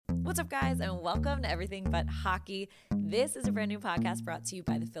What's up, guys, and welcome to Everything But Hockey. This is a brand new podcast brought to you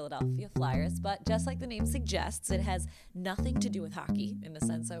by the Philadelphia Flyers, but just like the name suggests, it has nothing to do with hockey in the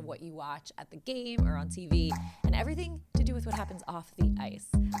sense of what you watch at the game or on TV, and everything to do with what happens off the ice.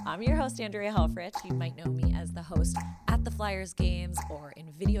 I'm your host, Andrea Helfrich. You might know me as the host at the Flyers games or in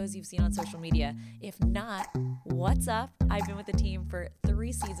videos you've seen on social media. If not, what's up? I've been with the team for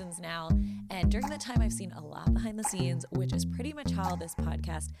 3 seasons now, and during that time, I've seen a lot behind the scenes, which is pretty much how this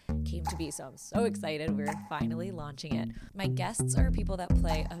podcast came to be. So I'm so excited we're finally launching it. My guests are people that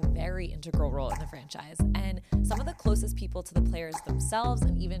play a very integral role in the franchise, and some of the closest people to the players themselves,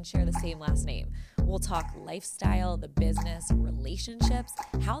 and even share the same last name. We'll talk lifestyle, the business, relationships,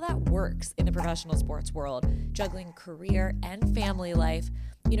 how that works in the professional sports world, juggling career and family life.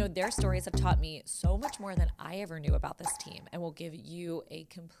 You know, their stories have taught me so much more than I ever knew about this team, and will give you a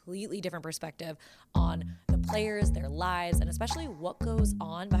completely different perspective on the players, their lives, and especially what goes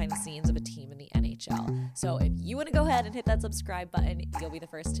on behind the scenes of a team in the NHL. So if you want to go ahead and hit that subscribe button, you'll be the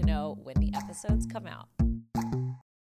first to know when the episodes come out.